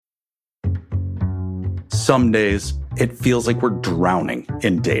Some days, it feels like we're drowning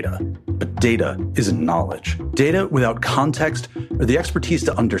in data. But data isn't knowledge. Data without context or the expertise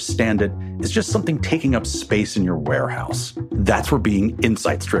to understand it is just something taking up space in your warehouse. That's where being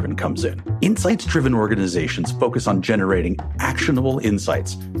insights-driven comes in. Insights-driven organizations focus on generating actionable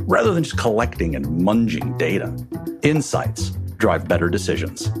insights rather than just collecting and munging data. Insights drive better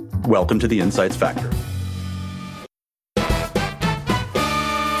decisions. Welcome to the Insights Factor.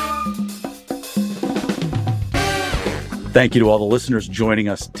 Thank you to all the listeners joining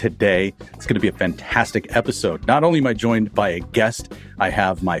us today. It's going to be a fantastic episode. Not only am I joined by a guest, I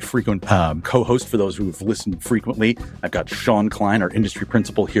have my frequent co-host for those who have listened frequently. I've got Sean Cline, our industry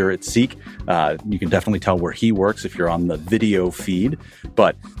principal here at Seek. You can definitely tell where he works if you're on the video feed.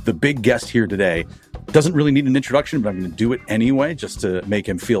 But the big guest here today doesn't really need an introduction, but I'm going to do it anyway, just to make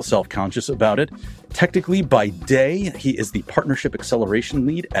him feel self-conscious about it. Technically, by day, he is the Partnership Acceleration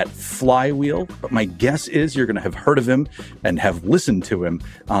Lead at Flywheel. But my guess is you're going to have heard of him and have listened to him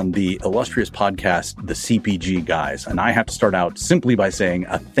on the illustrious podcast, The CPG Guys. And I have to start out simply by saying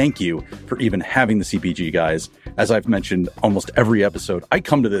a thank you for even having the CPG Guys. As I've mentioned almost every episode, I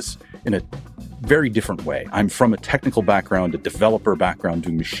come to this in a very different way. I'm from a technical background, a developer background,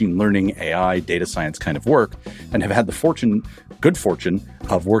 doing machine learning, AI, data science kind of work, and have had the good fortune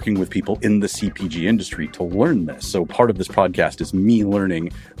of working with people in the CPG industry to learn this. So part of this podcast is me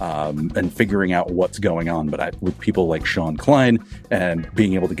learning and figuring out what's going on, but with people like Sean Cline and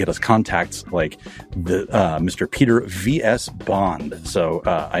being able to get us contacts like the Mr. Peter V.S. Bond. So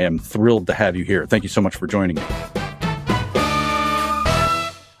I am thrilled to have you here. Thank you so much for joining me.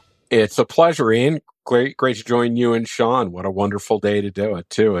 It's a pleasure, Ian. Great to join you and Sean. What a wonderful day to do it,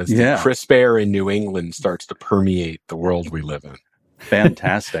 too, as the crisp air in New England starts to permeate the world we live in.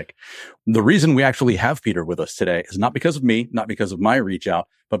 Fantastic. The reason we actually have Peter with us today is not because of me, not because of my reach out,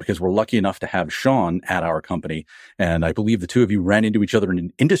 but because we're lucky enough to have Sean at our company. And I believe the two of you ran into each other in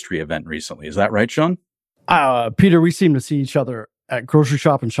an industry event recently. Is that right, Sean? Peter, we seem to see each other at Grocery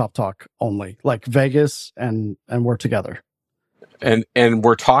Shop and Shop Talk only, like Vegas, and we're together. And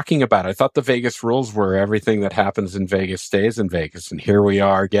we're talking about, I thought the Vegas rules were everything that happens in Vegas stays in Vegas. And here we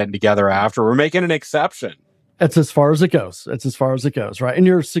are getting together after. We're making an exception. It's as far as it goes. Right? And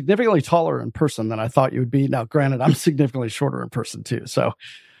you're significantly taller in person than I thought you would be. Now, granted, I'm significantly shorter in person too. So,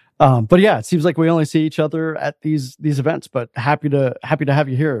 but yeah, it seems like we only see each other at these events, but happy to have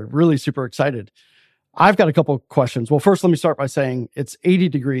you here. Really super excited. I've got a couple of questions. Well, first, let me start by saying it's 80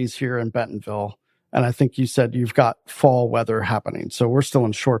 degrees here in Bentonville. And I think you said you've got fall weather happening. So we're still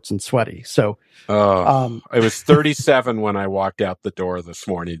in shorts and sweaty. So it was 37 when I walked out the door this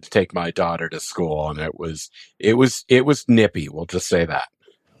morning to take my daughter to school. And it was nippy. We'll just say that.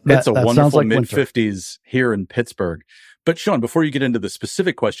 It's a wonderful mid-50s here in Pittsburgh. But Sean, before you get into the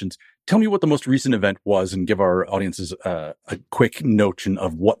specific questions, tell me what the most recent event was and give our audiences a quick notion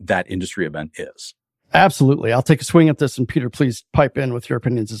of what that industry event is. Absolutely. I'll take a swing at this, and Peter, please pipe in with your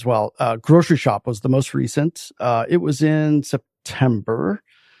opinions as well. Grocery Shop was the most recent. It was in September.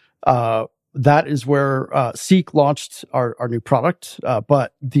 That is where Seek launched our new product.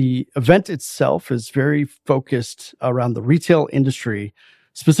 But the event itself is very focused around the retail industry,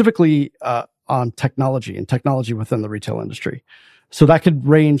 specifically on technology and technology within the retail industry. So that could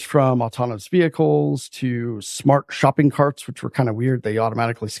range from autonomous vehicles to smart shopping carts, which were kind of weird. They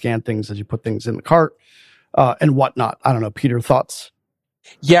automatically scan things as you put things in the cart and whatnot. I don't know. Peter, thoughts?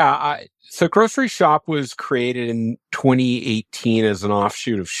 Yeah. So Grocery Shop was created in 2018 as an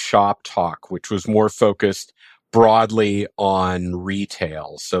offshoot of Shop Talk, which was more focused broadly on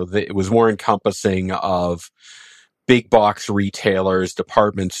retail. So it was more encompassing of big box retailers,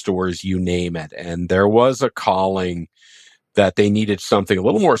 department stores, you name it. And there was a calling that they needed something a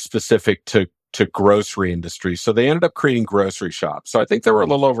little more specific to grocery industry. So they ended up creating Grocery Shop. So I think there were a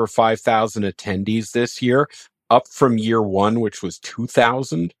little over 5,000 attendees this year, up from year one, which was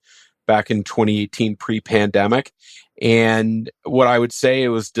 2,000 back in 2018 pre-pandemic. And what I would say, it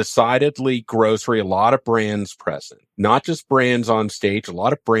was decidedly grocery, a lot of brands present, not just brands on stage, a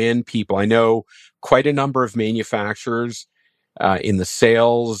lot of brand people. I know quite a number of manufacturers in the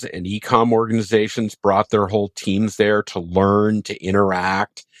sales and e-com organizations brought their whole teams there to learn, to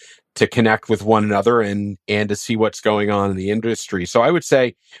interact, to connect with one another and to see what's going on in the industry. So I would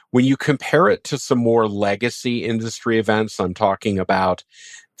say when you compare it to some more legacy industry events, I'm talking about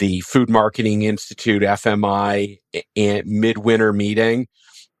the Food Marketing Institute, FMI, and Midwinter meeting,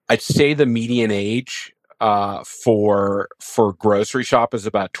 I'd say the median age for Grocery Shop is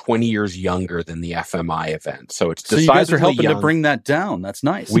about 20 years younger than the FMI event. So it's so you guys are decidedly helping young. to bring that down. That's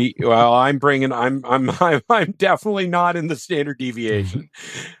nice. I'm definitely not in the standard deviation.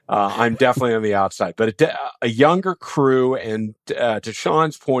 I'm definitely on the outside, but a younger crew, and to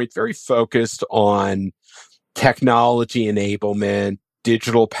Sean's point, very focused on technology enablement,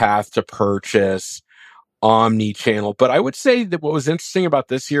 digital path to purchase, omni-channel. But I would say that what was interesting about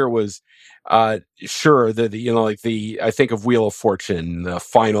this year was, sure, I think of Wheel of Fortune, the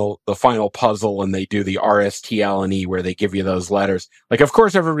final puzzle, and they do the RSTL&E where they give you those letters. Like, of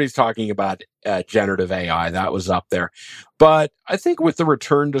course, everybody's talking about generative AI. That was up there. But I think with the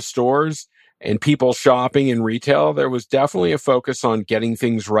return to stores and people shopping in retail, there was definitely a focus on getting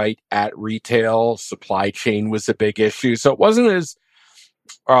things right at retail. Supply chain was a big issue. So it wasn't as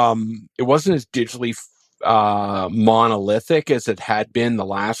digitally monolithic as it had been the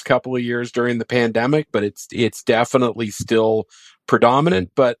last couple of years during the pandemic, but it's definitely still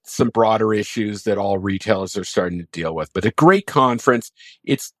predominant, but some broader issues that all retailers are starting to deal with. But a great conference.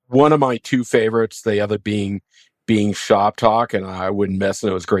 It's one of my two favorites, the other being Shop Talk, and I wouldn't miss it.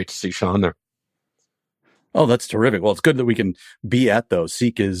 It was great to see Sean there. Oh, that's terrific. Well, it's good that we can be at those.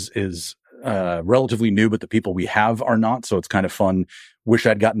 Seek is relatively new, but the people we have are not. So it's kind of fun. Wish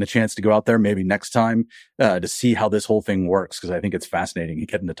I'd gotten the chance to go out there maybe next time to see how this whole thing works, because I think it's fascinating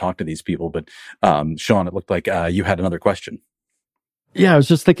getting to talk to these people. But Sean, it looked like you had another question. Yeah, I was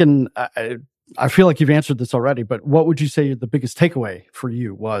just thinking, I feel like you've answered this already, but what would you say the biggest takeaway for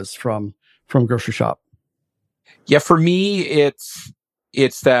you was from Grocery Shop? Yeah, for me,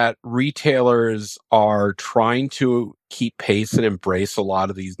 it's that retailers are trying to keep pace and embrace a lot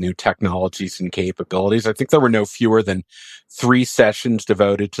of these new technologies and capabilities. I think there were no fewer than 3 sessions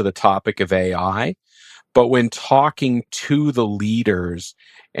devoted to the topic of AI. But when talking to the leaders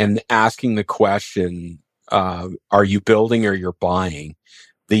and asking the question, are you building or you're buying?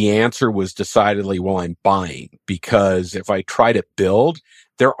 The answer was decidedly, well, I'm buying, because if I try to build,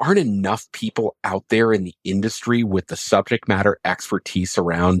 there aren't enough people out there in the industry with the subject matter expertise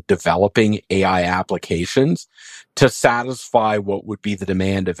around developing AI applications to satisfy what would be the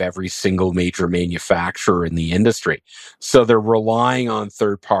demand of every single major manufacturer in the industry. So they're relying on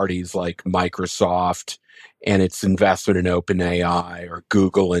third parties like Microsoft and its investment in OpenAI, or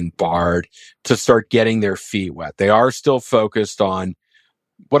Google and Bard, to start getting their feet wet. They are still focused on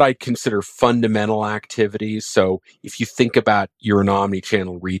what I consider fundamental activities. So if you think about you're an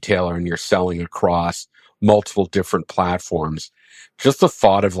omni-channel retailer and you're selling across multiple different platforms, just the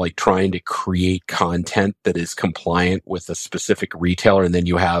thought of like trying to create content that is compliant with a specific retailer, and then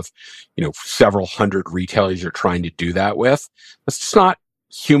you have, several hundred retailers you're trying to do that with, that's just not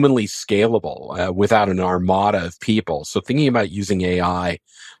humanly scalable without an armada of people. So thinking about using AI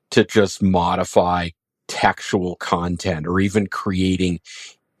to just modify textual content, or even creating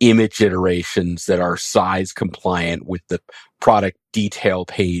image iterations that are size compliant with the product detail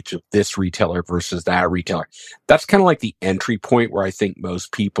page of this retailer versus that retailer. That's kind of like the entry point where I think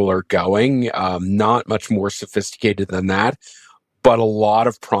most people are going. Not much more sophisticated than that, but a lot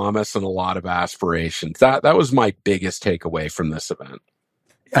of promise and a lot of aspirations. That was my biggest takeaway from this event.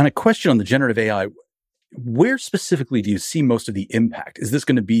 And a question on the generative AI. Where specifically do you see most of the impact? Is this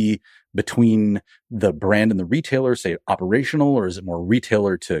going to be between the brand and the retailer, say operational, or is it more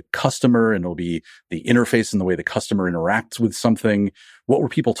retailer to customer, and it'll be the interface and the way the customer interacts with something? What were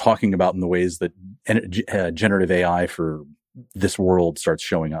people talking about in the ways that generative AI for this world starts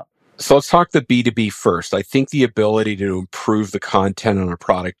showing up? So let's talk the B2B first. I think the ability to improve the content on a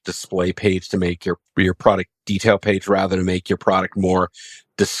product display page to make your product detail page, rather, to make your product more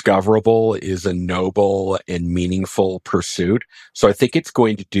discoverable, is a noble and meaningful pursuit. So I think it's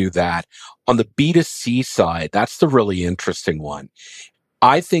going to do that. On the B2C side, that's the really interesting one.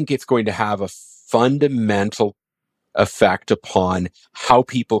 I think it's going to have a fundamental effect upon how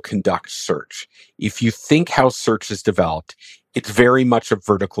people conduct search. If you think how search is developed, it's very much a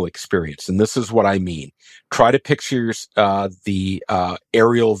vertical experience. And this is what I mean. Try to picture the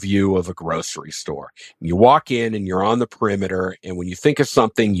aerial view of a grocery store. You walk in and you're on the perimeter, and when you think of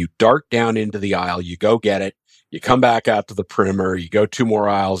something, you dart down into the aisle, you go get it, you come back out to the perimeter, you go 2 more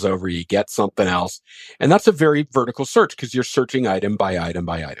aisles over, you get something else. And that's a very vertical search, because you're searching item by item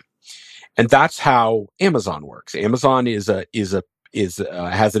by item. And that's how Amazon works. Amazon has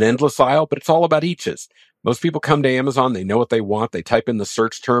an endless aisle, but it's all about eaches. Most people come to Amazon, they know what they want, they type in the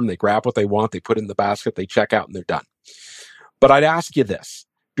search term, they grab what they want, they put it in the basket, they check out, and they're done. But I'd ask you this.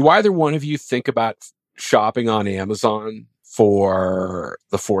 Do either one of you think about shopping on Amazon for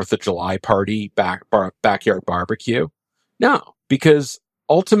the 4th of July party, backyard barbecue? No, because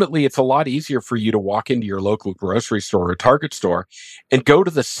ultimately it's a lot easier for you to walk into your local grocery store or Target store and go to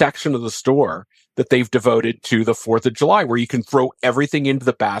the section of the store that they've devoted to the 4th of July, where you can throw everything into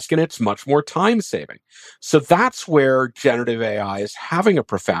the basket. It's much more time saving. So that's where generative AI is having a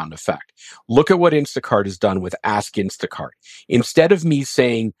profound effect. Look at what Instacart has done with Ask Instacart. Instead of me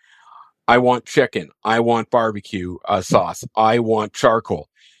saying, I want chicken, I want barbecue sauce, I want charcoal,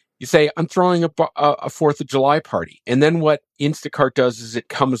 you say, I'm throwing a 4th of July party. And then what Instacart does is it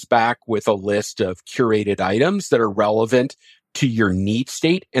comes back with a list of curated items that are relevant to your need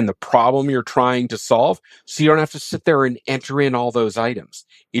state and the problem you're trying to solve. So you don't have to sit there and enter in all those items.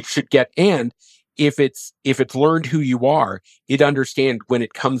 It should get, and if it's learned who you are, it understands when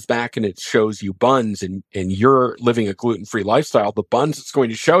it comes back and it shows you buns and you're living a gluten-free lifestyle, the buns it's going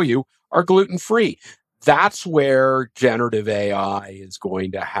to show you are gluten-free. That's where generative AI is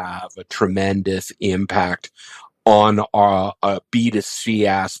going to have a tremendous impact on a B2C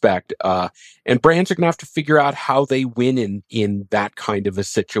aspect. And brands are going to have to figure out how they win in that kind of a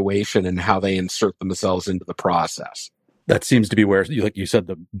situation and how they insert themselves into the process. That seems to be where, like you said,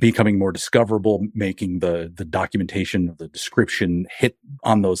 the becoming more discoverable, making the documentation, the description hit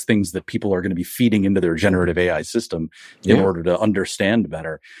on those things that people are going to be feeding into their generative AI system in order to understand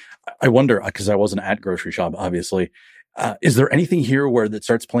better. I wonder, because I wasn't at Grocery Shop, obviously, is there anything here where that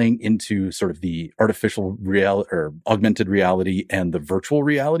starts playing into sort of the artificial reality or augmented reality and the virtual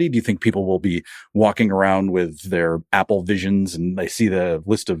reality? Do you think people will be walking around with their Apple Visions and they see the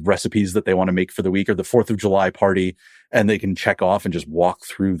list of recipes that they want to make for the week or the 4th of July party, and they can check off and just walk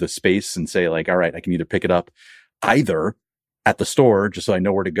through the space and say like, all right, I can either pick it up either at the store, just so I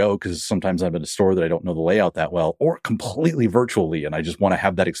know where to go, because sometimes I'm at a store that I don't know the layout that well, or completely virtually. And I just want to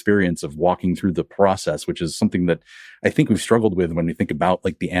have that experience of walking through the process, which is something that I think we've struggled with when we think about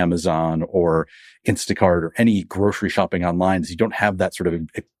like the Amazon or Instacart or any grocery shopping online. Is you don't have that sort of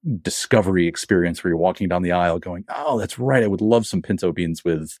discovery experience where you're walking down the aisle going, oh, that's right, I would love some pinto beans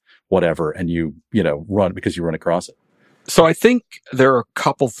with whatever. And you run because you run across it. So I think there are a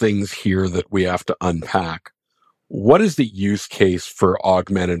couple things here that we have to unpack. What is the use case for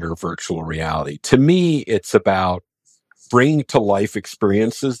augmented or virtual reality? To me, it's about bringing to life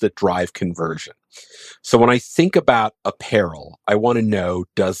experiences that drive conversion. So when I think about apparel, I want to know,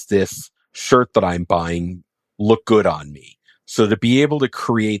 does this shirt that I'm buying look good on me? So to be able to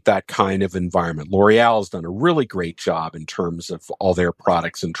create that kind of environment, L'Oreal has done a really great job in terms of all their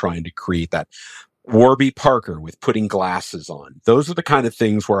products and trying to create that. Warby Parker with putting glasses on. Those are the kind of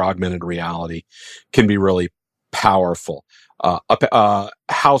things where augmented reality can be really powerful.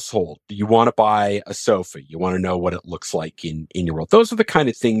 Household, you want to buy a sofa, you want to know what it looks like in your world. Those are the kind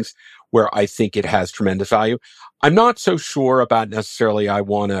of things where I think it has tremendous value. I'm not so sure about necessarily I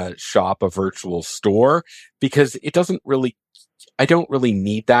want to shop a virtual store because I don't really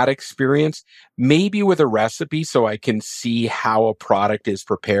need that experience. Maybe with a recipe so I can see how a product is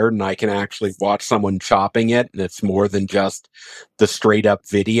prepared and I can actually watch someone chopping it. And it's more than just the straight up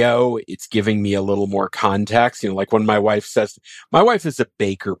video. It's giving me a little more context. Like when my wife says, my wife is a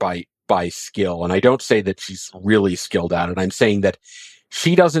baker by skill. And I don't say that she's really skilled at it. I'm saying that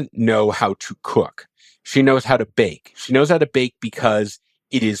she doesn't know how to cook. She knows how to bake. She knows how to bake because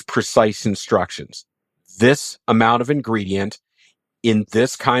it is precise instructions. This amount of ingredient in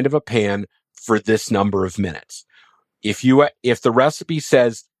this kind of a pan for this number of minutes. If the recipe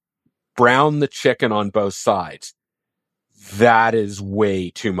says brown the chicken on both sides, that is way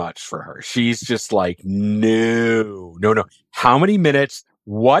too much for her. She's just like, no. How many minutes?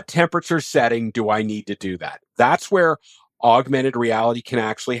 What temperature setting do I need to do that? That's where augmented reality can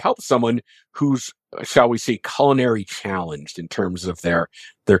actually help someone who's, shall we say, culinary challenged in terms of their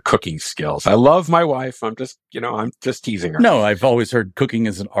cooking skills. I love my wife. I'm just teasing her. No, I've always heard cooking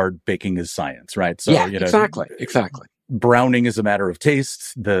is an art, baking is science, right? So, yeah, exactly. Browning is a matter of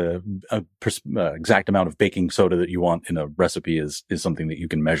taste. The exact amount of baking soda that you want in a recipe is something that you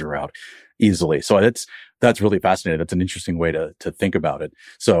can measure out easily. So that's really fascinating. That's an interesting way to think about it.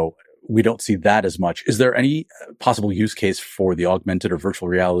 So we don't see that as much. Is there any possible use case for the augmented or virtual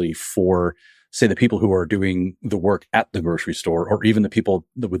reality for, say, the people who are doing the work at the grocery store, or even the people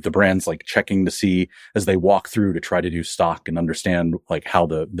with the brands, like checking to see as they walk through to try to do stock and understand like how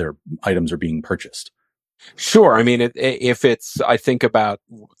their items are being purchased? Sure. I mean, I think about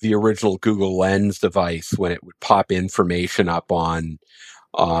the original Google Lens device when it would pop information up on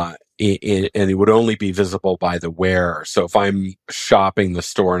and it would only be visible by the wearer. So if I'm shopping the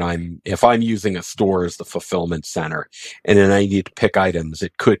store and if I'm using a store as the fulfillment center and then I need to pick items,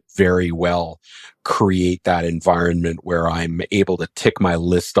 it could very well create that environment where I'm able to tick my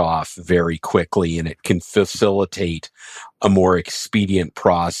list off very quickly, and it can facilitate a more expedient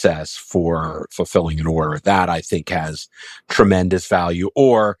process for fulfilling an order. That I think has tremendous value.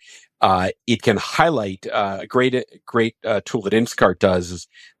 Or it can highlight a great tool that Instacart does is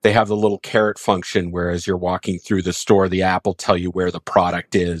they have the little carrot function, whereas you're walking through the store, the app will tell you where the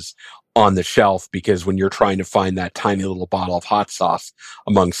product is on the shelf, because when you're trying to find that tiny little bottle of hot sauce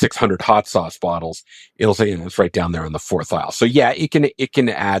among 600 hot sauce bottles, it'll say, it's right down there in the fourth aisle. So yeah, it can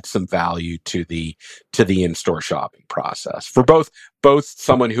add some value to the in-store shopping process for both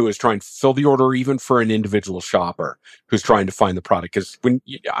someone who is trying to fill the order, or even for an individual shopper who's trying to find the product. Because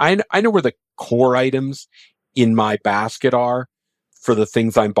I know where the core items in my basket are for the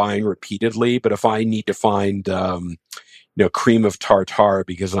things I'm buying repeatedly, but if I need to find cream of tartare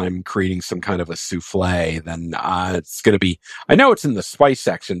because I'm creating some kind of a souffle, then it's going to be, I know it's in the spice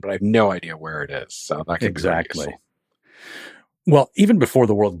section, but I have no idea where it is. So that can be very useful. Well, even before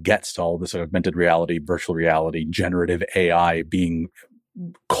the world gets to all this augmented reality, virtual reality, generative AI being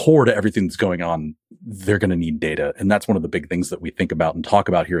core to everything that's going on, they're going to need data. And that's one of the big things that we think about and talk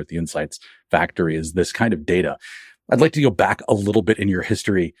about here at the Insights Factory is this kind of data. I'd like to go back a little bit in your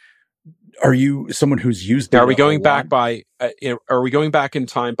history. Are you someone who's used data? Are we going back by? Are we going back in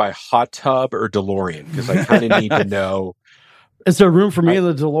time by hot tub or DeLorean? Because I kind of need to know. Is there room for me in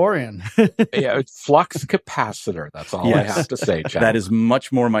the DeLorean? Yeah, flux capacitor. That's all I have to say, Chad. That is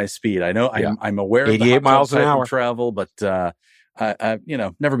much more my speed. I know. I'm aware of 88 miles an hour travel, but I've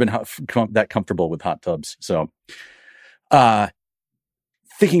never been that comfortable with hot tubs. So,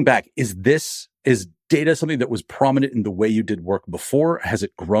 thinking back, is data something that was prominent in the way you did work before? Has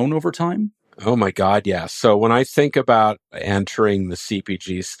it grown over time? Oh my God, yeah. So when I think about entering the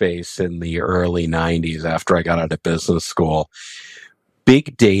CPG space in the early 90s after I got out of business school,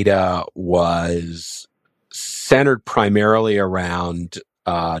 big data was centered primarily around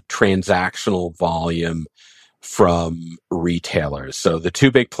transactional volume from retailers. So the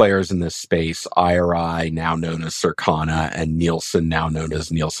two big players in this space, IRI, now known as Circana, and Nielsen, now known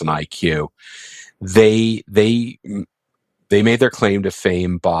as Nielsen IQ, they made their claim to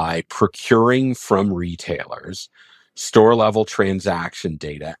fame by procuring from retailers store level transaction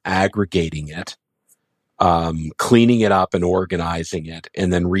data, aggregating it, cleaning it up and organizing it,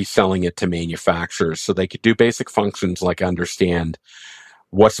 and then reselling it to manufacturers so they could do basic functions like understand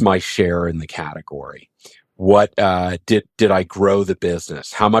what's my share in the category. What did I grow the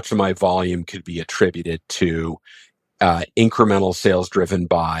business? How much of my volume could be attributed to incremental sales driven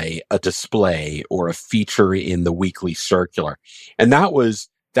by a display or a feature in the weekly circular? And that was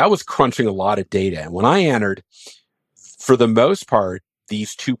crunching a lot of data. And when I entered, for the most part,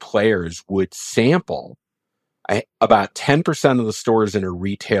 these two players would sample about 10% of the stores in a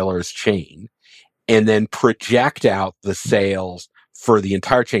retailer's chain and then project out the sales for the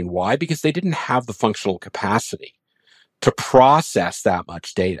entire chain. Why? Because they didn't have the functional capacity to process that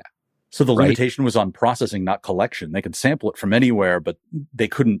much data. So the limitation was on processing, not collection. They could sample it from anywhere, but they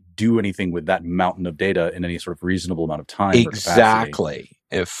couldn't do anything with that mountain of data in any sort of reasonable amount of time. Exactly.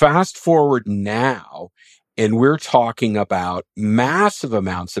 And fast forward now, and we're talking about massive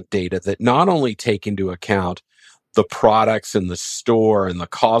amounts of data that not only take into account the products in the store and the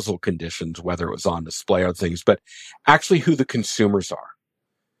causal conditions, whether it was on display or things, but actually who the consumers are,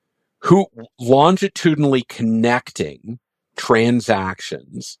 who longitudinally connecting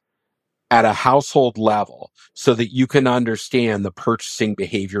transactions at a household level so that you can understand the purchasing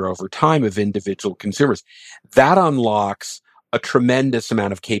behavior over time of individual consumers. That unlocks a tremendous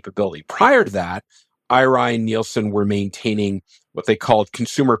amount of capability. Prior to that, IRI and Nielsen were maintaining what they called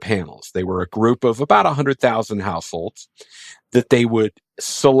consumer panels. They were a group of about 100,000 households that they would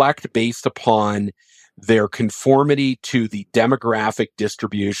select based upon their conformity to the demographic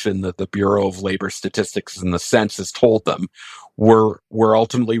distribution that the Bureau of Labor Statistics and the census told them were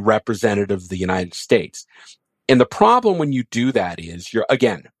ultimately representative of the United States. And the problem when you do that is you're,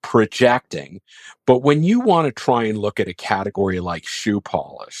 again, projecting. But when you want to try and look at a category like shoe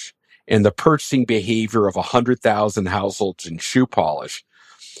polish and the purchasing behavior of 100,000 households in shoe polish,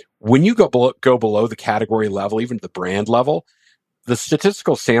 when you go below the category level, even the brand level, the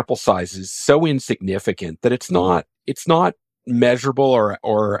statistical sample size is so insignificant that it's not measurable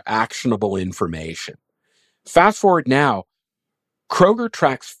or actionable information. Fast forward now, Kroger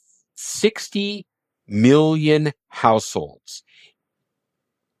tracks 60 million households.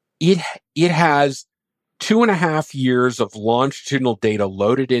 It has 2.5 years of longitudinal data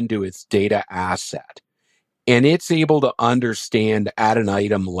loaded into its data asset. And it's able to understand at an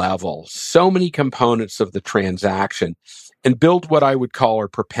item level so many components of the transaction and build what I would call our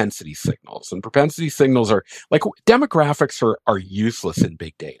propensity signals. And propensity signals are like demographics are useless in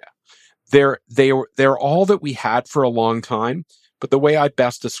big data. They're all that we had for a long time. But the way I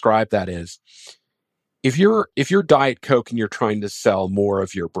best describe that is, if you're Diet Coke and you're trying to sell more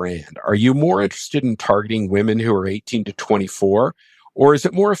of your brand, are you more interested in targeting women who are 18 to 24? Or is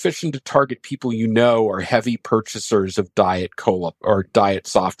it more efficient to target people you know are heavy purchasers of Diet Cola or diet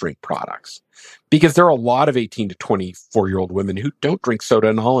soft drink products? Because there are a lot of 18 to 24-year-old women who don't drink soda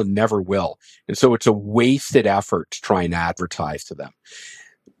at all and never will. And so it's a wasted effort to try and advertise to them.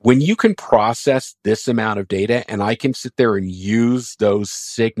 When you can process this amount of data, and I can sit there and use those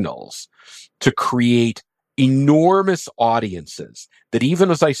signals to create enormous audiences that even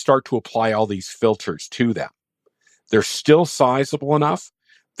as I start to apply all these filters to them, they're still sizable enough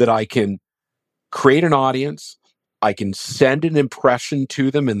that I can create an audience. I can send an impression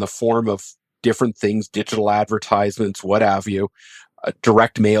to them in the form of different things, digital advertisements, what have you, a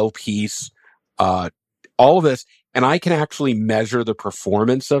direct mail piece, all of this. And I can actually measure the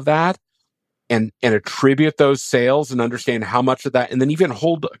performance of that and attribute those sales and understand how much of that, and then even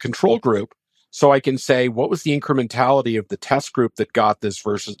hold a control group. So I can say, what was the incrementality of the test group that got this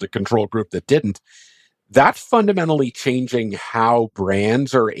versus the control group that didn't? That's fundamentally changing how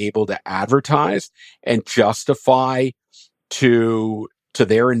brands are able to advertise and justify to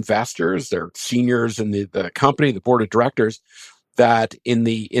their investors, their seniors in the company, the board of directors, that in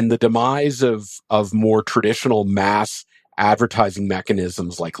the demise of more traditional mass advertising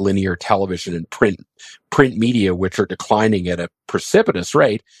mechanisms like linear television and print media, which are declining at a precipitous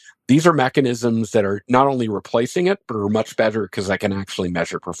rate, these are mechanisms that are not only replacing it, but are much better because I can actually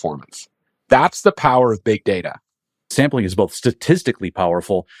measure performance. That's the power of big data. Sampling is both statistically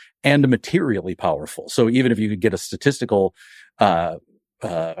powerful and materially powerful. So even if you could get a statistical, an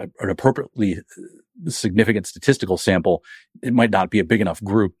appropriately significant statistical sample, it might not be a big enough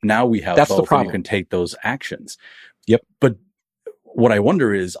group. Now we have That's both, the problem. and you can take those actions. Yep. But what I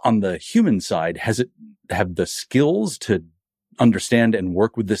wonder is, on the human side, has it have the skills to understand and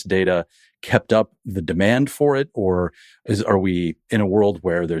work with this data kept up the demand for it? Or are we in a world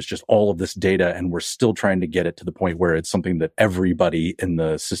where there's just all of this data and we're still trying to get it to the point where it's something that everybody in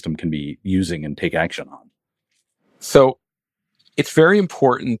the system can be using and take action on? So it's very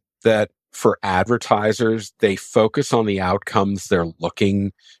important that for advertisers, they focus on the outcomes they're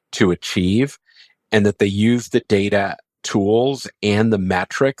looking to achieve, and that they use the data tools and the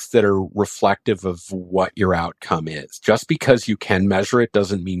metrics that are reflective of what your outcome is. Just because you can measure it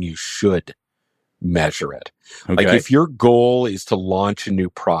doesn't mean you should measure it. Okay. Like if your goal is to launch a new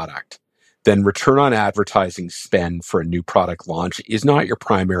product, then return on advertising spend for a new product launch is not your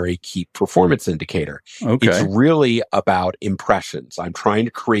primary key performance indicator. Okay. It's really about impressions. I'm trying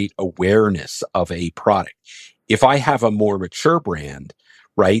to create awareness of a product. If I have a more mature brand,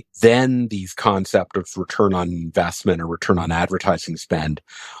 right, then these concepts of return on investment or return on advertising spend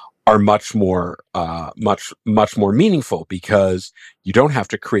are much more meaningful, because you don't have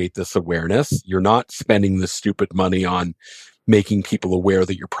to create this awareness. You're not spending this stupid money on making people aware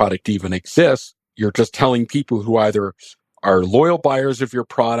that your product even exists. You're just telling people who either are loyal buyers of your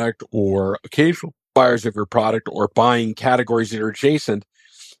product or occasional buyers of your product or buying categories that are adjacent,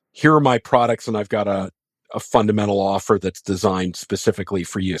 here are my products and I've got a fundamental offer that's designed specifically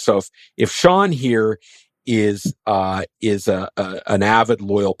for you. So if Sean here is an avid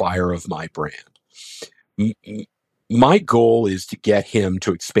loyal buyer of my brand, my goal is to get him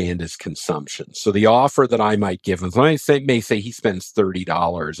to expand his consumption. So the offer that I might give him, may say he spends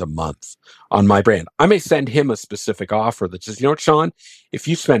 $30 a month on my brand. I may send him a specific offer that says, you know what, Sean, if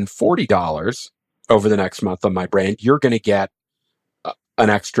you spend $40 over the next month on my brand, you're going to get an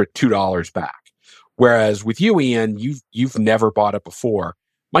extra $2 back. Whereas with you, Ian, you've never bought it before.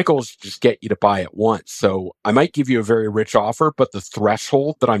 My goal is to just get you to buy it once. So I might give you a very rich offer, but the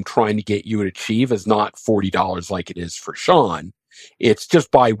threshold that I'm trying to get you to achieve is not $40 like it is for Sean. It's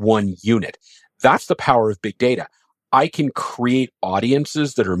just buy one unit. That's the power of big data. I can create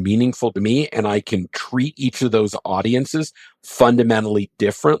audiences that are meaningful to me, and I can treat each of those audiences fundamentally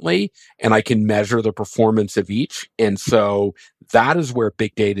differently, and I can measure the performance of each. And so that is where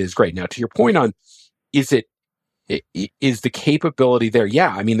big data is great. Now, to your point on, is the capability there?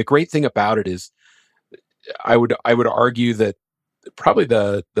 Yeah. I mean, the great thing about it is I would argue that probably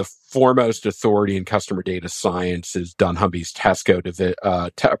the foremost authority in customer data science is dunnhumby's Tesco's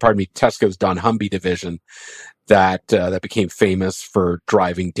dunnhumby division that became famous for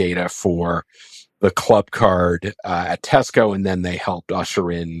driving data for club card at Tesco, and then they helped usher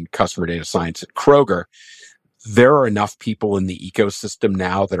in customer data science at Kroger. There are enough people in the ecosystem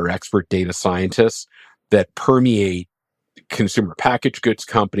now that are expert data scientists that permeate consumer packaged goods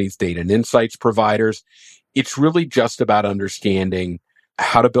companies, data and insights providers. It's really just about understanding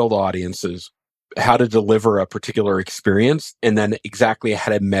how to build audiences, how to deliver a particular experience, and then exactly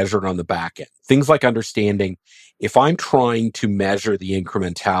how to measure it on the back end. Things like understanding if I'm trying to measure the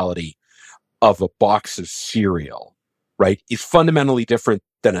incrementality of a box of cereal, right, is fundamentally different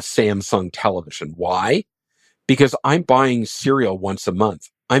than a Samsung television. Why? Because I'm buying cereal once a month.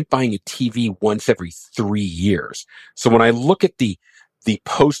 I'm buying a TV once every 3 years. So when I look at the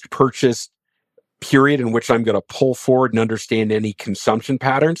post-purchase period in which I'm going to pull forward and understand any consumption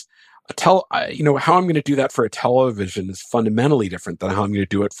patterns, how I'm going to do that for a television is fundamentally different than how I'm going to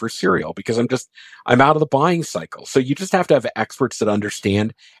do it for cereal, because I'm out of the buying cycle. So you just have to have experts that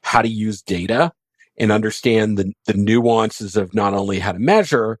understand how to use data and understand the nuances of not only how to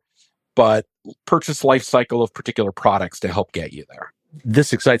measure, but purchase life cycle of particular products to help get you there.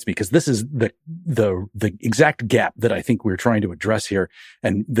 This excites me because this is the exact gap that I think we're trying to address here,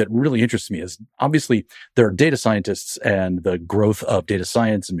 and that really interests me. Is obviously there are data scientists, and the growth of data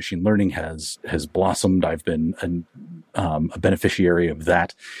science and machine learning has blossomed. I've been a beneficiary of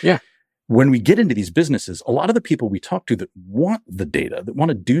that. Yeah. When we get into these businesses, a lot of the people we talk to that want the data, that want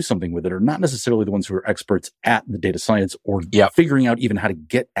to do something with it, are not necessarily the ones who are experts at the data science or figuring out even how to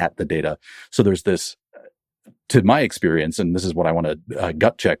get at the data. So there's this, to my experience, and this is what I want to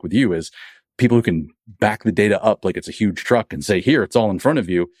gut check with you, is people who can back the data up like it's a huge truck and say, here, it's all in front of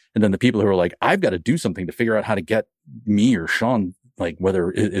you. And then the people who are like, I've got to do something to figure out how to get me or Sean, like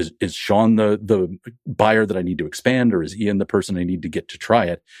whether is Sean the buyer that I need to expand, or is Ian the person I need to get to try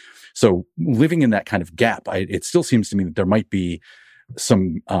it? So living in that kind of gap, it still seems to me that there might be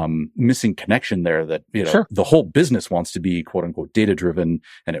some missing connection there, that, Sure, the whole business wants to be quote unquote data driven,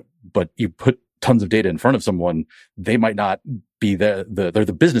 but you put tons of data in front of someone, they might not be they're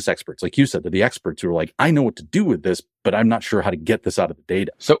the business experts. Like you said, they're the experts who are like, I know what to do with this, but I'm not sure how to get this out of the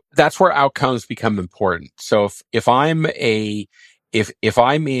data. So that's where outcomes become important. So if I manufacture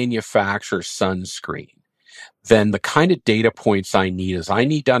sunscreen, then the kind of data points I need is I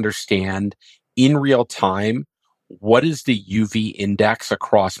need to understand in real time, what is the UV index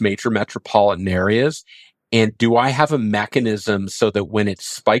across major metropolitan areas? And do I have a mechanism so that when it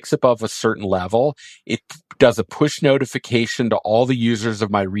spikes above a certain level, it does a push notification to all the users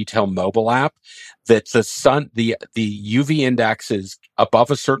of my retail mobile app that the UV index is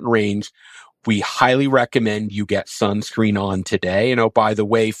above a certain range. We highly recommend you get sunscreen on today. And oh, by the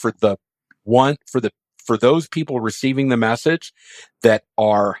way, for those people receiving the message that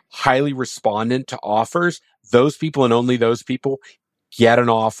are highly respondent to offers, those people and only those people get an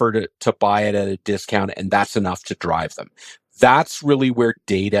offer to buy it at a discount, and that's enough to drive them. That's really where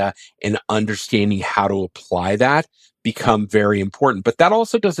data and understanding how to apply that become very important. But that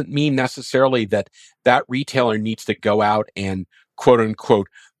also doesn't mean necessarily that retailer needs to go out and quote unquote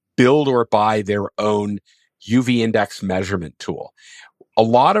build or buy their own UV index measurement tool. A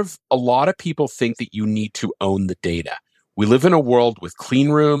lot of people think that you need to own the data. We live in a world with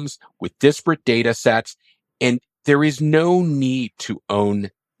clean rooms, with disparate data sets, and there is no need to own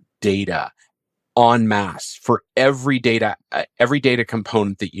data en masse for every data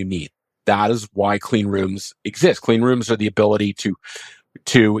component that you need. That is why clean rooms exist. Clean rooms are the ability to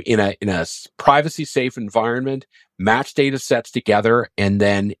in a privacy safe environment, match data sets together and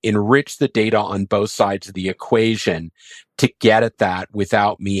then enrich the data on both sides of the equation to get at that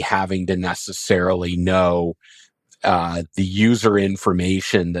without me having to necessarily know the user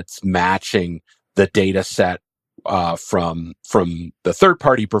information that's matching the data set from the third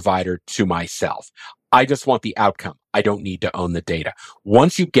party provider to myself. I just want the outcome. I don't need to own the data.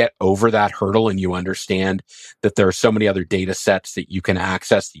 Once you get over that hurdle and you understand that there are so many other data sets that you can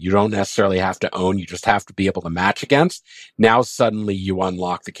access that you don't necessarily have to own, you just have to be able to match against, now suddenly you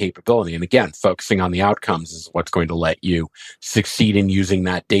unlock the capability. And again, focusing on the outcomes is what's going to let you succeed in using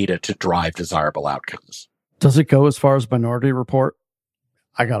that data to drive desirable outcomes. Does it go as far as Minority Report?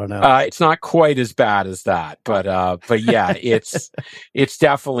 I gotta know. It's not quite as bad as that, but yeah, it's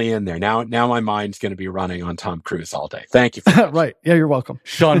definitely in there. Now my mind's going to be running on Tom Cruise all day. Thank you. Right. Yeah, you're welcome.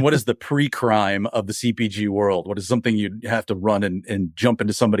 Sean, what is the pre-crime of the CPG world? What is something you'd have to run and jump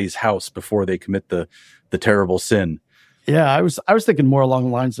into somebody's house before they commit the terrible sin? Yeah, I was thinking more along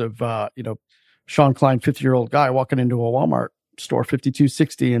the lines of Sean Cline, 50-year-old guy walking into a Walmart store,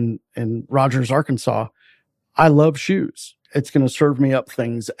 5260 in Rogers, Arkansas. I love shoes. It's going to serve me up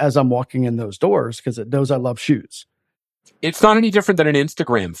things as I'm walking in those doors because it knows I love shoes. It's not any different than an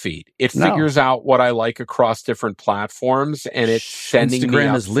Instagram feed. It No. figures out what I like across different platforms, and it's sending me Instagram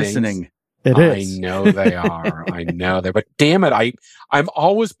up is things. listening. It is. I know they are. I know they. But damn it, I'm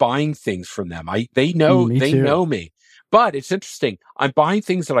always buying things from them. They know Me they too. know me. But it's interesting. I'm buying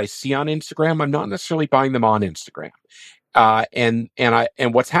things that I see on Instagram. I'm not necessarily buying them on Instagram.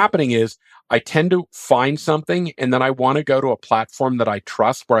 And what's happening is I tend to find something, and then I want to go to a platform that I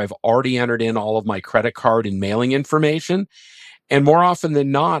trust, where I've already entered in all of my credit card and mailing information. And more often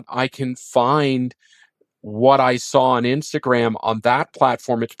than not, I can find what I saw on Instagram on that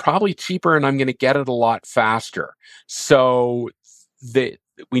platform. It's probably cheaper, and I'm going to get it a lot faster. So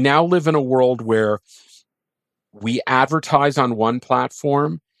we now live in a world where we advertise on one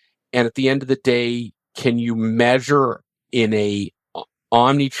platform, and at the end of the day, can you measure in a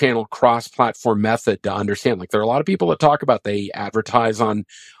omni-channel cross-platform method to understand? Like, there are a lot of people that talk about they advertise on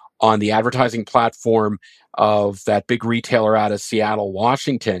the advertising platform of that big retailer out of Seattle,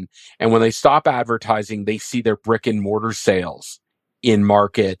 Washington. And when they stop advertising, they see their brick and mortar sales in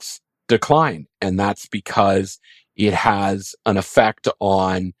markets decline. And that's because it has an effect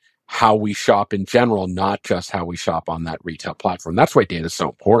on how we shop in general, not just how we shop on that retail platform. That's why data is so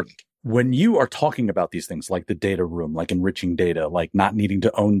important. When you are talking about these things like the data room, like enriching data, like not needing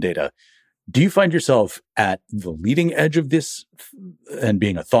to own data, do you find yourself at the leading edge of this and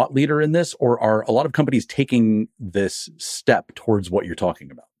being a thought leader in this, or are a lot of companies taking this step towards what you're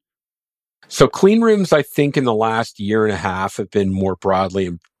talking about? So clean rooms, I think in the last year and a half have been more broadly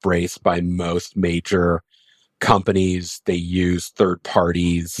embraced by most major companies. They use third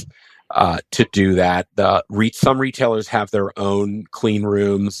parties to do that. Some retailers have their own clean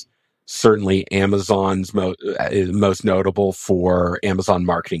rooms. Certainly Amazon's most notable for Amazon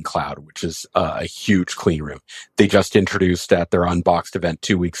Marketing Cloud, which is a huge clean room. They just introduced at their Unboxed event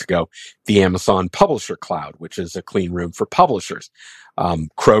 2 weeks ago, the Amazon Publisher Cloud, which is a clean room for publishers.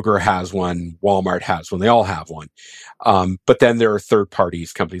 Kroger has one, Walmart has one, they all have one. But then there are third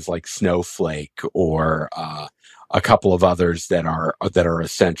parties, companies like Snowflake or a couple of others that are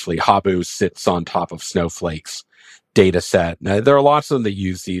essentially, Habu sits on top of Snowflake's data set. Now, there are lots of them that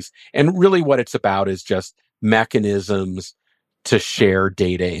use these. And really what it's about is just mechanisms to share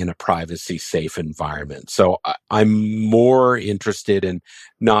data in a privacy safe environment. So I'm more interested in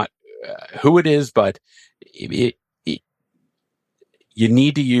not who it is, but you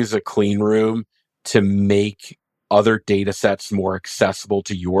need to use a clean room to make other data sets more accessible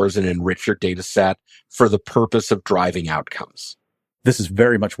to yours and enrich your data set for the purpose of driving outcomes. This is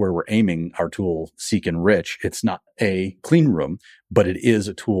very much where we're aiming our tool, Seek Enrich. It's not a clean room, but it is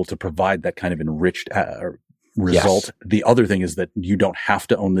a tool to provide that kind of enriched result. Yes. The other thing is that you don't have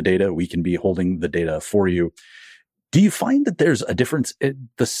to own the data. We can be holding the data for you. Do you find that there's a difference in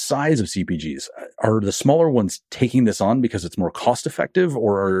the size of CPGs? Are the smaller ones taking this on because it's more cost effective,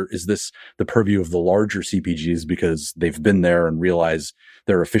 or is this the purview of the larger CPGs because they've been there and realize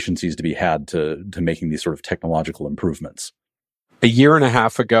there are efficiencies to be had to making these sort of technological improvements? A year and a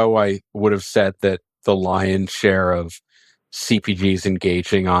half ago, I would have said that the lion's share of CPGs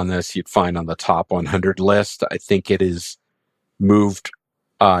engaging on this, you'd find on the top 100 list. I think it is moved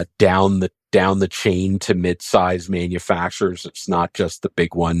down the chain to mid-size manufacturers. It's not just the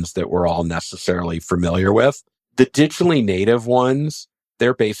big ones that we're all necessarily familiar with. The digitally native ones,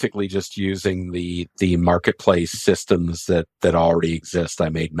 they're basically just using the marketplace systems that already exist. I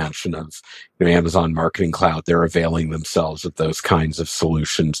made mention of Amazon Marketing Cloud. They're availing themselves of those kinds of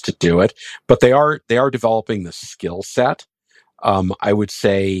solutions to do it, but they are developing the skill set. I would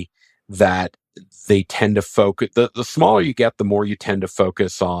say that they tend to focus. The smaller you get, the more you tend to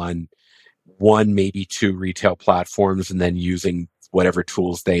focus on one, maybe two retail platforms, and then using whatever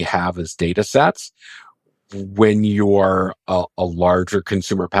tools they have as data sets. When you're a larger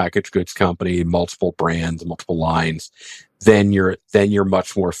consumer packaged goods company, multiple brands, multiple lines, then you're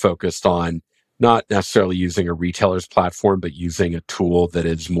much more focused on not necessarily using a retailer's platform, but using a tool that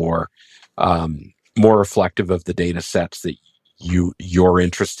is more reflective of the data sets that you're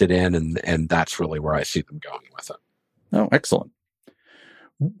interested in, and that's really where I see them going with it. Oh, excellent.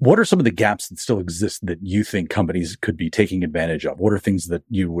 What are some of the gaps that still exist that you think companies could be taking advantage of? What are things that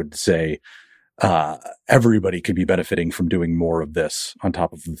you would say everybody could be benefiting from doing more of this on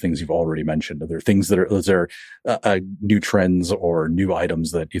top of the things you've already mentioned? Are there things is there new trends or new items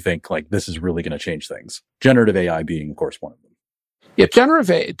that you think like this is really going to change things? Generative AI being, of course, one of them. Yeah,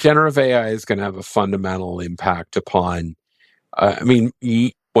 generative AI is going to have a fundamental impact upon.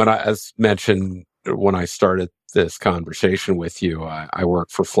 As mentioned when I started this conversation with you, I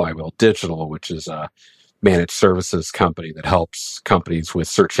work for Flywheel Digital, which is a managed services company that helps companies with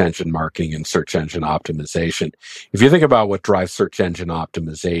search engine marketing and search engine optimization. If you think about what drives search engine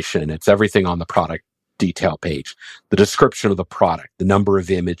optimization, it's everything on the product detail page, the description of the product, the number of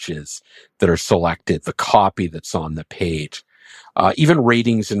images that are selected, the copy that's on the page, even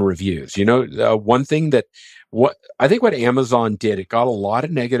ratings and reviews. One thing that what Amazon did, it got a lot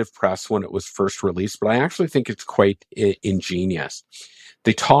of negative press when it was first released, but I actually think it's quite ingenious.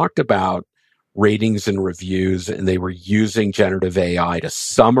 They talked about ratings and reviews, and they were using generative AI to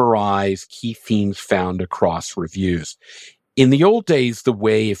summarize key themes found across reviews. In the old days, the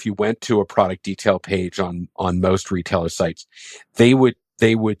way, if you went to a product detail page on most retailer sites, they would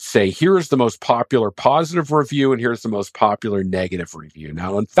say, here's the most popular positive review and here's the most popular negative review.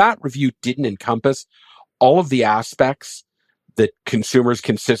 Now, if that review didn't encompass all of the aspects that consumers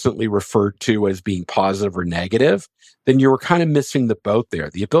consistently referred to as being positive or negative, then you were kind of missing the boat there.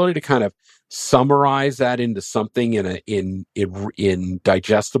 The ability to kind of summarize that into something in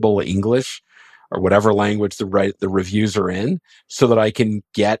digestible English or whatever language the reviews are in, so that I can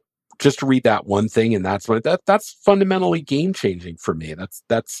get just to read that one thing, and that's fundamentally game changing for me.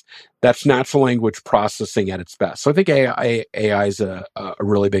 That's natural language processing at its best. So I think AI is a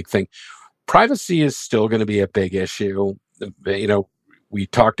really big thing. Privacy is still going to be a big issue. We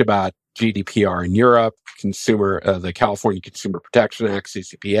talked about GDPR in Europe, the California Consumer Protection Act,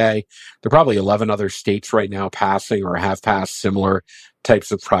 CCPA. There are probably 11 other states right now passing or have passed similar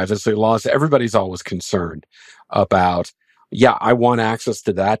types of privacy laws. Everybody's always concerned about, I want access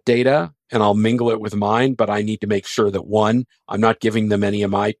to that data and I'll mingle it with mine, but I need to make sure that, one, I'm not giving them any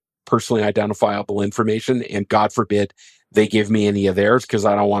of my personally identifiable information, and God forbid they give me any of theirs, because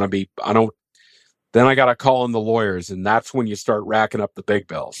then I got to call in the lawyers, and that's when you start racking up the big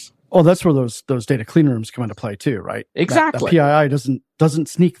bills. Oh, that's where those data clean rooms come into play too, right? Exactly. That PII doesn't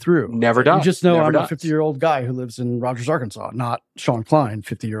sneak through. Never does. You just know I'm a 50-year-old guy who lives in Rogers, Arkansas, not Sean Cline,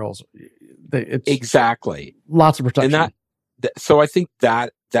 50-year-olds. Exactly. Lots of protection. And so I think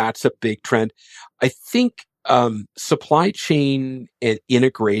that's a big trend. I think supply chain and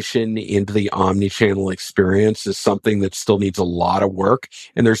integration into the omni-channel experience is something that still needs a lot of work,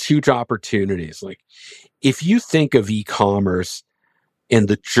 and there's huge opportunities. Like, if you think of e-commerce and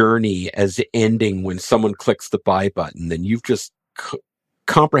the journey as ending when someone clicks the buy button, then you've just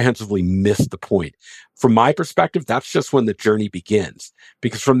comprehensively missed the point. From my perspective, that's just when the journey begins,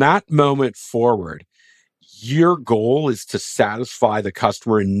 because from that moment forward, your goal is to satisfy the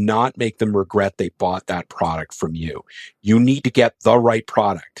customer and not make them regret they bought that product from you. You need to get the right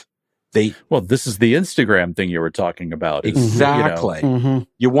product. This is the Instagram thing you were talking about. Exactly.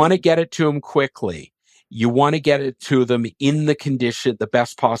 You want to get it to them quickly. You want to get it to them in the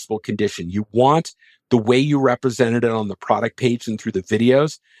best possible condition. You want the way you represented it on the product page and through the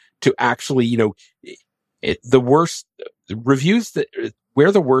videos to actually, the worst reviews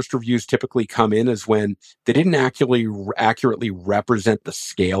where the worst reviews typically come in is when they didn't accurately represent the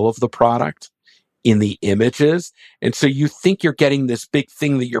scale of the product in the images. And so you think you're getting this big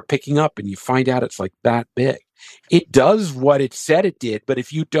thing that you're picking up, and you find out it's like that big. It does what it said it did, but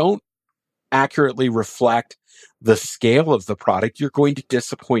if you don't accurately reflect the scale of the product, you're going to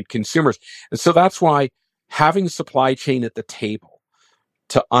disappoint consumers. And so that's why having supply chain at the table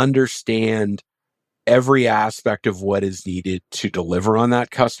to understand every aspect of what is needed to deliver on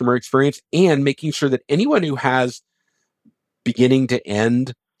that customer experience, and making sure that anyone who has beginning to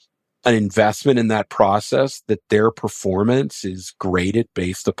end an investment in that process, that their performance is graded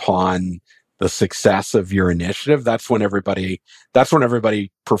based upon the success of your initiative. That's when everybody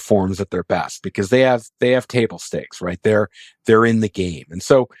performs at their best, because they have table stakes, right? They're in the game. And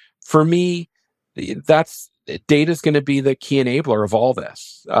so for me, data is going to be the key enabler of all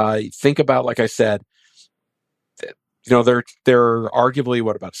this. Think about, like I said, there are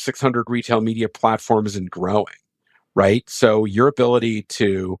arguably about 600 retail media platforms and growing, right? So your ability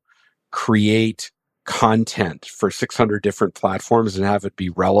to create content for 600 different platforms and have it be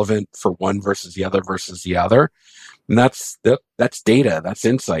relevant for one versus the other, and that's data, that's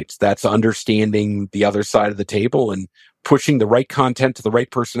insights, that's understanding the other side of the table and pushing the right content to the right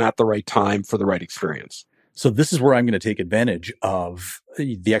person at the right time for the right experience. So this is where I'm going to take advantage of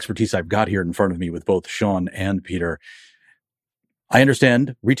the expertise I've got here in front of me with both Sean and Peter. I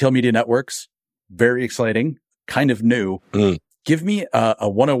understand retail media networks, very exciting, kind of new. Give me a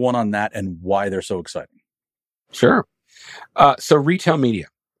 101 on that and why they're so exciting. Sure. So retail media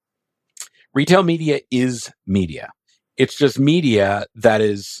is media. It's just media that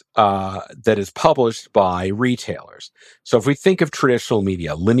is published by retailers. So if we think of traditional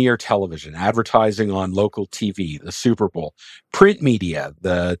media, linear television, advertising on local TV, the Super Bowl, print media,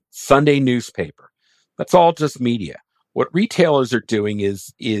 the Sunday newspaper, That's all just media. What retailers are doing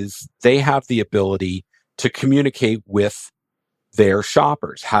is they have the ability to communicate with their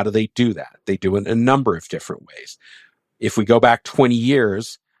shoppers. How do they do that? They do it in a number of different ways. If we go back 20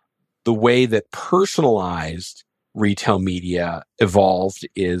 years, the way that personalized retail media evolved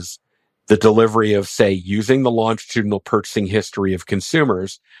is the delivery of, say, using the longitudinal purchasing history of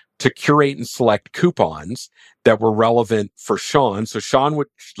consumers to curate and select coupons that were relevant for Sean. So Sean would,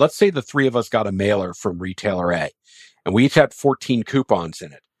 let's say the three of us got a mailer from retailer A, and we each had 14 coupons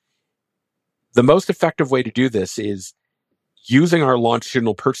in it. The most effective way to do this is using our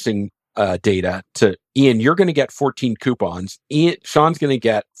longitudinal purchasing data to, Ian, you're going to get 14 coupons. Sean's going to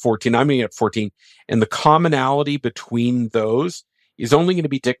get 14. I'm going to get 14. And the commonality between those is only going to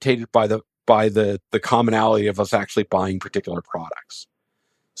be dictated by the commonality of us actually buying particular products.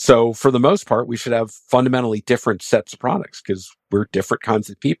 So for the most part, we should have fundamentally different sets of products because we're different kinds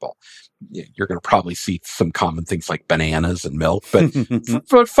of people. You're going to probably see some common things like bananas and milk, but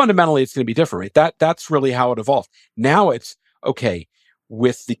but fundamentally it's going to be different, right? That's really how it evolved. Now it's, okay,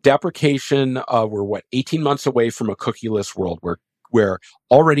 with the deprecation of, we're 18 months away from a cookieless world where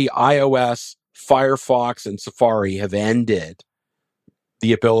already iOS, Firefox, and Safari have ended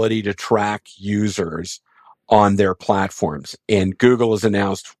the ability to track users on their platforms. And Google has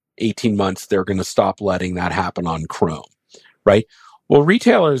announced 18 months they're going to stop letting that happen on Chrome, right? Well,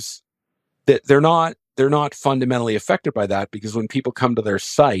 retailers, they're not fundamentally affected by that because when people come to their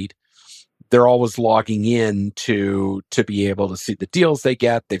site, they're always logging in to be able to see the deals they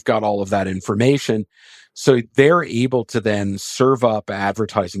get. They've got all of that information. So they're able to then serve up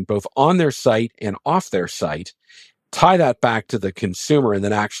advertising both on their site and off their site, tie that back to the consumer, and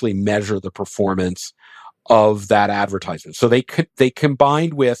then actually measure the performance of that advertisement. So they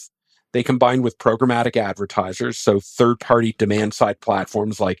combined with programmatic advertisers, so third-party demand-side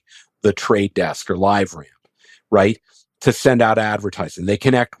platforms like The Trade Desk or LiveRamp, right, to send out advertising. They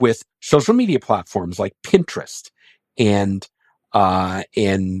connect with social media platforms like Pinterest and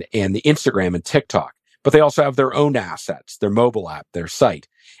Instagram and TikTok. But they also have their own assets, their mobile app, their site.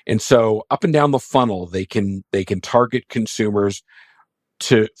 And so up and down the funnel, they can target consumers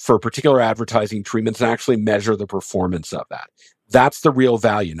for particular advertising treatments and actually measure the performance of that. That's the real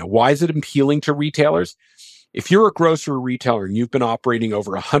value. Now, why is it appealing to retailers? If you're a grocery retailer and you've been operating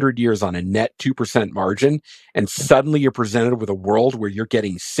over 100 years on a net 2% margin, and suddenly you're presented with a world where you're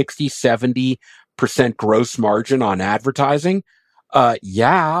getting 60, 70% gross margin on advertising,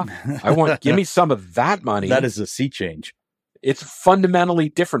 give me some of that money. That is a sea change. It's fundamentally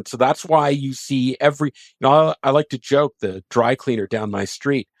different. So that's why you see I like to joke, the dry cleaner down my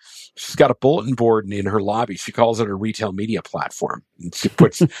street, she's got a bulletin board in her lobby. She calls it a retail media platform. And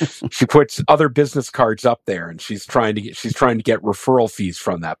she puts other business cards up there, and she's trying to get referral fees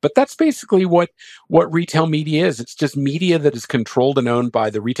from that. But that's basically what retail media is. It's just media that is controlled and owned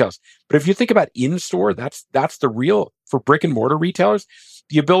by the retailers. But if you think about in-store, that's the real, for brick and mortar retailers,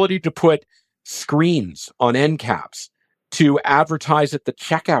 the ability to put screens on end caps, to advertise at the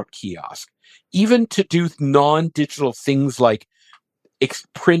checkout kiosk, even to do non-digital things like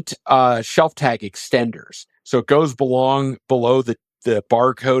print shelf tag extenders. So it goes below the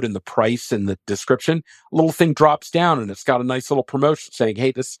barcode and the price and the description. A little thing drops down and it's got a nice little promotion saying,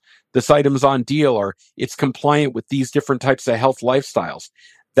 hey, this item's on deal, or it's compliant with these different types of health lifestyles.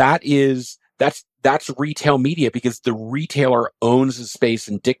 That's retail media because the retailer owns the space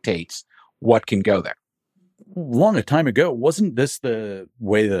and dictates what can go there. Long a time ago, wasn't this the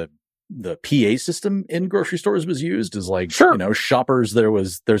way the PA system in grocery stores was used? Is like, sure. Shoppers,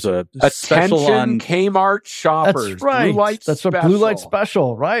 there's a special on Kmart shoppers. That's right. Blue light That's special. a blue light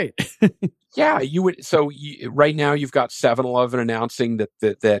special, right? Yeah, you would. So right now you've got 7-Eleven announcing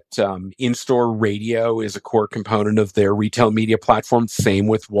that in-store radio is a core component of their retail media platform. Same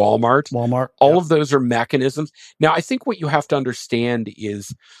with Walmart. All of those are mechanisms. Now, I think what you have to understand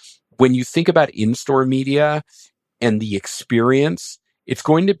is, when you think about in-store media and the experience, it's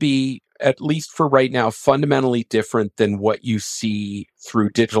going to be, at least for right now, fundamentally different than what you see through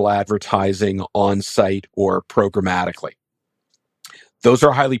digital advertising on-site or programmatically. Those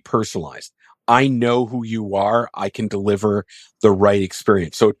are highly personalized. I know who you are. I can deliver the right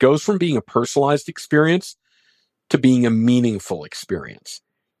experience. So it goes from being a personalized experience to being a meaningful experience.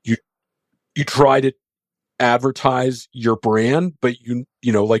 You try to advertise your brand, but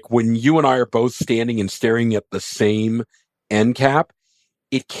like when you and I are both standing and staring at the same end cap,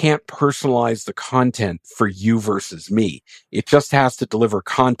 it can't personalize the content for you versus me. It just has to deliver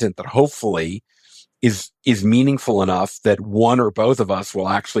content that hopefully is meaningful enough that one or both of us will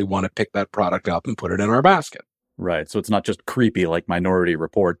actually want to pick that product up and put it in our basket. Right. So it's not just creepy like Minority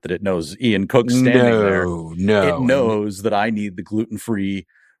Report that it knows Ian Cook's standing there. No. It knows that I need the gluten-free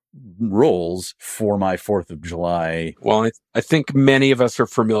rolls for my 4th of July. Well, I think many of us are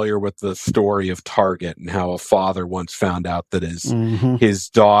familiar with the story of Target and how a father once found out that his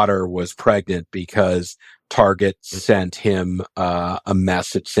daughter was pregnant because Target sent him a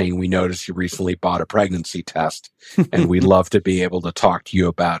message saying, "We noticed you recently bought a pregnancy test, and we'd love to be able to talk to you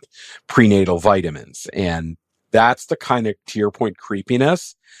about prenatal vitamins." And that's the kind of, to your point,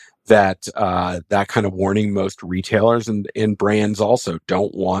 creepiness that that kind of warning most retailers and brands also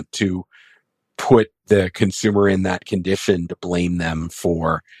don't want to put the consumer in that condition to blame them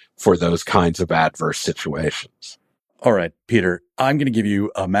for those kinds of adverse situations. All right, Peter, I'm going to give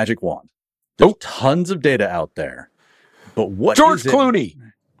you a magic wand. There's tons of data out there, but what George is it? Clooney.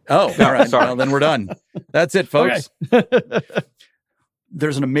 Oh, all right. Well, then we're done. That's it, folks. Okay.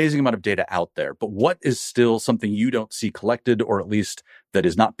 There's an amazing amount of data out there, but what is still something you don't see collected, or at least that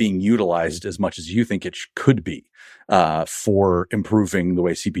is not being utilized as much as you think it could be for improving the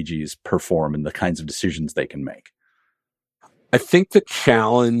way CPGs perform and the kinds of decisions they can make? I think the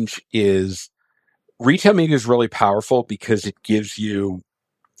challenge is retail media is really powerful because it gives you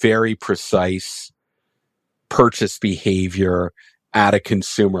very precise purchase behavior at a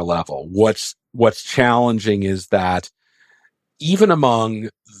consumer level. What's challenging is that even among,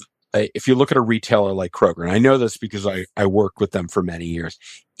 if you look at a retailer like Kroger, and I know this because I worked with them for many years,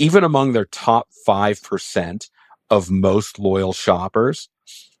 even among their top 5% of most loyal shoppers,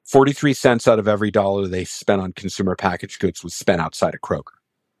 43 cents out of every dollar they spent on consumer packaged goods was spent outside of Kroger.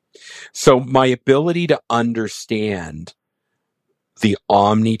 So my ability to understand the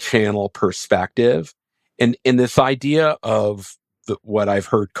omni-channel perspective and this idea of what I've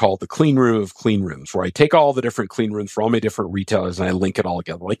heard called the clean room of clean rooms, where I take all the different clean rooms for all my different retailers and I link it all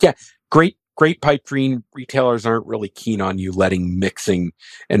together. Like, yeah, great pipe dream retailers aren't really keen on you mixing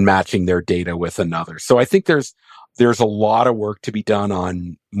and matching their data with another. So I think there's a lot of work to be done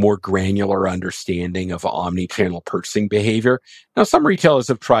on more granular understanding of omni-channel purchasing behavior. Now, some retailers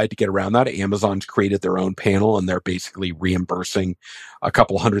have tried to get around that. Amazon's created their own panel, and they're basically reimbursing a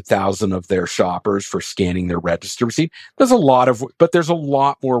couple 100,000 of their shoppers for scanning their register receipt. There's a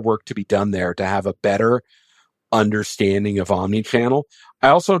lot more work to be done there to have a better understanding of omni-channel. I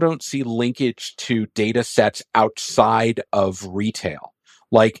also don't see linkage to data sets outside of retail.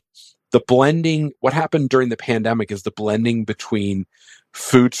 Like, the blending, what happened during the pandemic is the blending between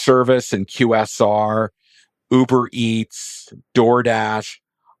food service and QSR, Uber Eats, DoorDash.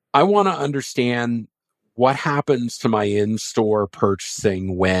 I want to understand what happens to my in-store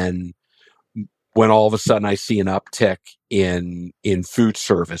purchasing when all of a sudden I see an uptick in food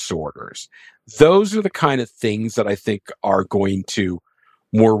service orders. Those are the kind of things that I think are going to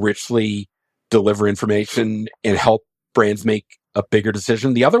more richly deliver information and help brands make a bigger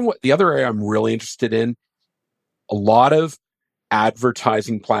decision. The other area I'm really interested in, a lot of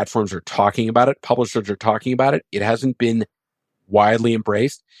advertising platforms are talking about it, publishers are talking about it. It hasn't been widely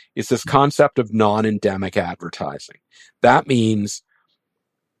embraced. It's this concept of non-endemic advertising. That means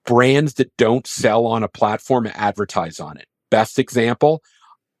brands that don't sell on a platform advertise on it. Best example,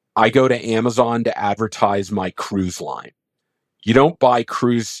 I go to Amazon to advertise my cruise line. You don't buy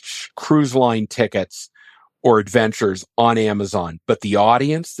cruise line tickets or adventures on Amazon, but the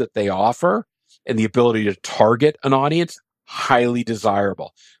audience that they offer and the ability to target an audience, highly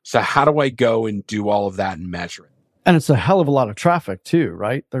desirable. So how do I go and do all of that and measure it? And it's a hell of a lot of traffic too,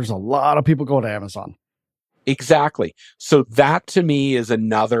 right? There's a lot of people going to Amazon. Exactly. So that to me is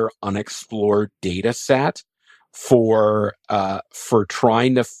another unexplored data set for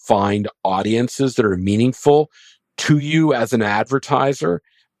trying to find audiences that are meaningful to you as an advertiser,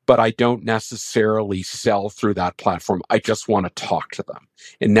 but I don't necessarily sell through that platform. I just want to talk to them.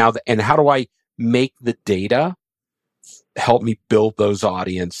 And how do I make the data help me build those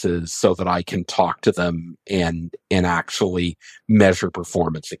audiences so that I can talk to them and actually measure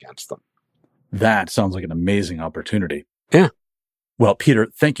performance against them? That sounds like an amazing opportunity. Yeah. Well, Peter,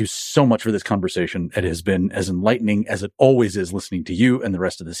 thank you so much for this conversation. It has been as enlightening as it always is listening to you and the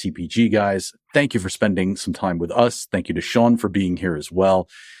rest of the CPG guys. Thank you for spending some time with us. Thank you to Sean for being here as well.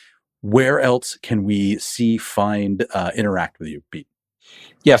 Where else can we find, interact with you, Pete?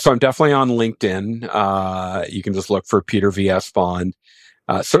 Yeah, so I'm definitely on LinkedIn. You can just look for Peter V. Espond.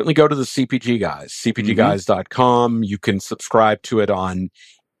 Certainly go to the CPG guys, cpgguys.com. You can subscribe to it on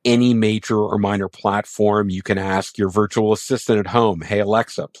any major or minor platform. You can ask your virtual assistant at home, "Hey,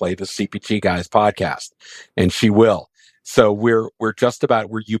 Alexa, play the CPG Guys podcast," and she will. So we're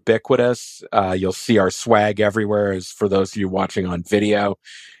ubiquitous. You'll see our swag everywhere. As for those of you watching on video,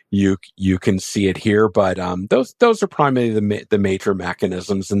 you can see it here. But those are primarily the major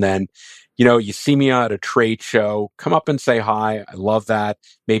mechanisms. And then, you see me at a trade show, come up and say hi. I love that.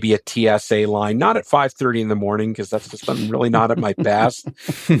 Maybe a TSA line, not at 5:30 in the morning, because that's just really not at my best.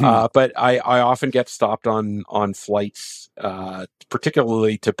 But I often get stopped on flights,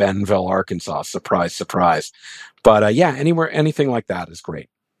 particularly to Bentonville, Arkansas. Surprise, surprise. But anything like that is great.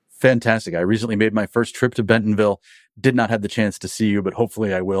 Fantastic. I recently made my first trip to Bentonville. Did not have the chance to see you, but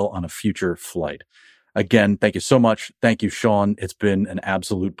hopefully I will on a future flight. Again, thank you so much. Thank you, Sean. It's been an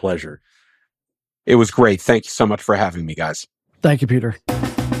absolute pleasure. It was great. Thank you so much for having me, guys. Thank you, Peter.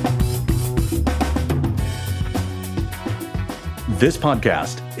 This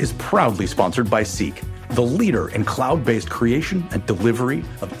podcast is proudly sponsored by Seek, the leader in cloud-based creation and delivery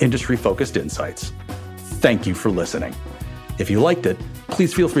of industry-focused insights. Thank you for listening. If you liked it,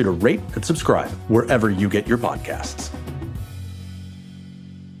 please feel free to rate and subscribe wherever you get your podcasts.